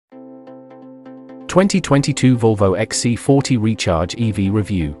2022 Volvo XC40 Recharge EV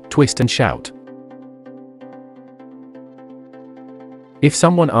Review, Twist and Shout. If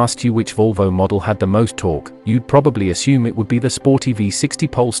someone asked you which Volvo model had the most torque, you'd probably assume it would be the sporty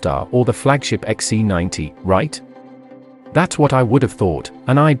V60 Polestar or the flagship XC90, right? That's what I would have thought,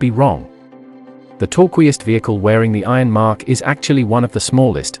 and I'd be wrong. The torquiest vehicle wearing the iron mark is actually one of the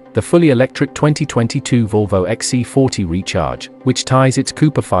smallest, the fully electric 2022 Volvo XC40 Recharge, which ties its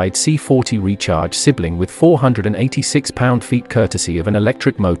coupe-ified C40 Recharge sibling with 486 pound-feet courtesy of an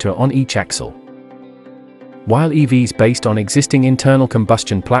electric motor on each axle. While EVs based on existing internal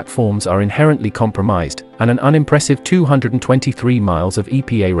combustion platforms are inherently compromised, and an unimpressive 223 miles of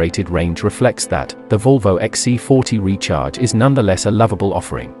EPA-rated range reflects that, the Volvo XC40 Recharge is nonetheless a lovable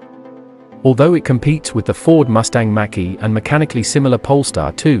offering. Although it competes with the Ford Mustang Mach-E and mechanically similar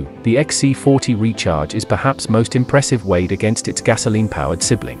Polestar 2, the XC40 Recharge is perhaps most impressive weighed against its gasoline-powered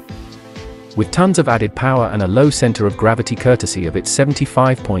sibling. With tons of added power and a low center of gravity courtesy of its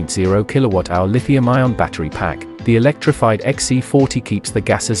 75.0 kWh lithium-ion battery pack, the electrified XC40 keeps the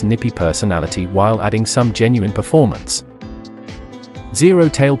gas's nippy personality while adding some genuine performance. Zero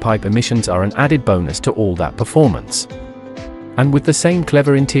tailpipe emissions are an added bonus to all that performance. And with the same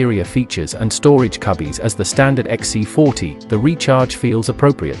clever interior features and storage cubbies as the standard XC40, the Recharge feels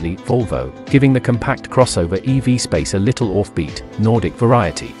appropriately Volvo, giving the compact crossover EV space a little offbeat, Nordic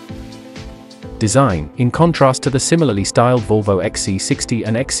variety. Design: in contrast to the similarly styled Volvo XC60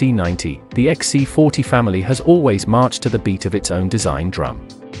 and XC90, the XC40 family has always marched to the beat of its own design drum.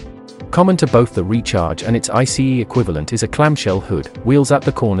 Common to both the Recharge and its ICE equivalent is a clamshell hood, wheels at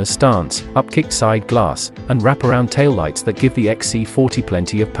the corners stance, upkicked side glass, and wraparound taillights that give the XC40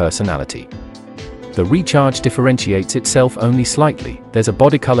 plenty of personality. The Recharge differentiates itself only slightly. There's a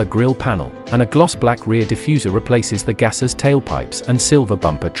body-color grille panel, and a gloss black rear diffuser replaces the gas's tailpipes and silver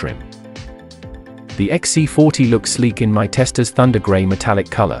bumper trim. The XC40 looks sleek in my Tester's Thunder Grey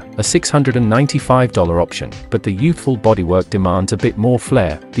metallic color, a $695 option, but the youthful bodywork demands a bit more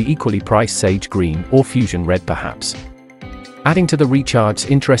flair, the equally priced Sage Green or Fusion Red perhaps. Adding to the Recharge's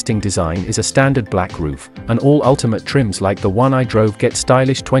interesting design is a standard black roof, and all ultimate trims like the one I drove get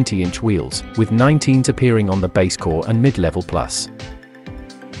stylish 20-inch wheels, with 19s appearing on the base core and mid-level plus.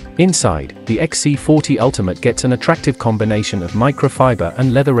 Inside, the XC40 Ultimate gets an attractive combination of microfiber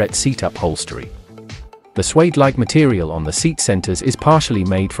and leatherette seat upholstery. The suede-like material on the seat centers is partially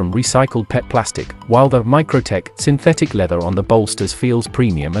made from recycled PET plastic, while the Microtech synthetic leather on the bolsters feels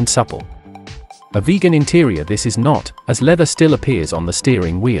premium and supple. A vegan interior this is not, as leather still appears on the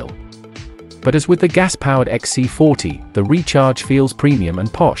steering wheel. But as with the gas-powered XC40, the Recharge feels premium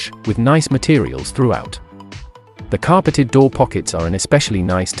and posh, with nice materials throughout. The carpeted door pockets are an especially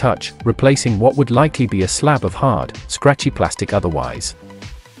nice touch, replacing what would likely be a slab of hard, scratchy plastic otherwise.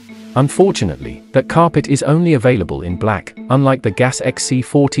 Unfortunately, that carpet is only available in black, unlike the gas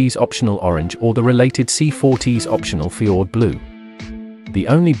XC40's optional orange or the related C40's optional Fjord blue. The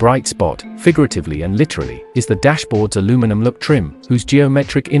only bright spot, figuratively and literally, is the dashboard's aluminum look trim, whose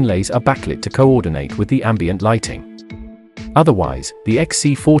geometric inlays are backlit to coordinate with the ambient lighting. Otherwise, the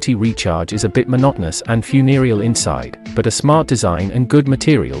XC40 Recharge is a bit monotonous and funereal inside, but a smart design and good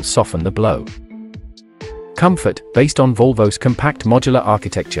materials soften the blow. Comfort: based on Volvo's compact modular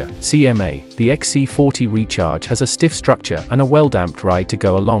architecture, CMA, the XC40 Recharge has a stiff structure and a well-damped ride to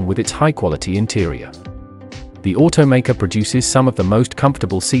go along with its high-quality interior. The automaker produces some of the most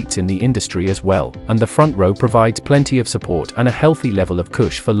comfortable seats in the industry as well, and the front row provides plenty of support and a healthy level of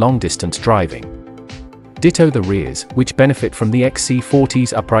cush for long-distance driving. Ditto the rears, which benefit from the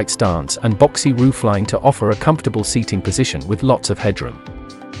XC40's upright stance and boxy roofline to offer a comfortable seating position with lots of headroom.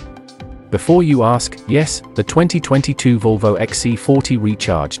 Before you ask, yes, the 2022 Volvo XC40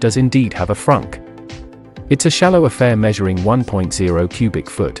 Recharge does indeed have a frunk. It's a shallow affair measuring 1.0 cubic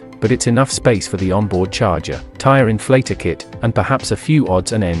foot, but it's enough space for the onboard charger, tire inflator kit, and perhaps a few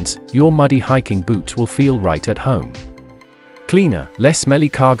odds and ends. Your muddy hiking boots will feel right at home. Cleaner, less smelly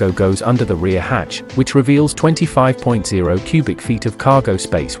cargo goes under the rear hatch, which reveals 25.0 cubic feet of cargo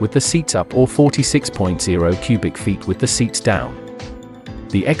space with the seats up or 46.0 cubic feet with the seats down.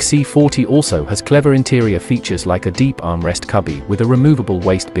 The XC40 also has clever interior features like a deep armrest cubby with a removable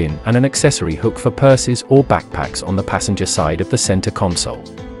waste bin and an accessory hook for purses or backpacks on the passenger side of the center console.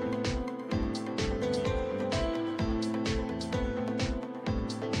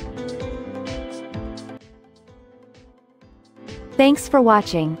 Thanks for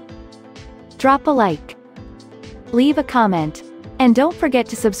watching. Drop a like, leave a comment, and don't forget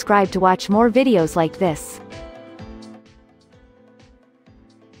to subscribe to watch more videos like this.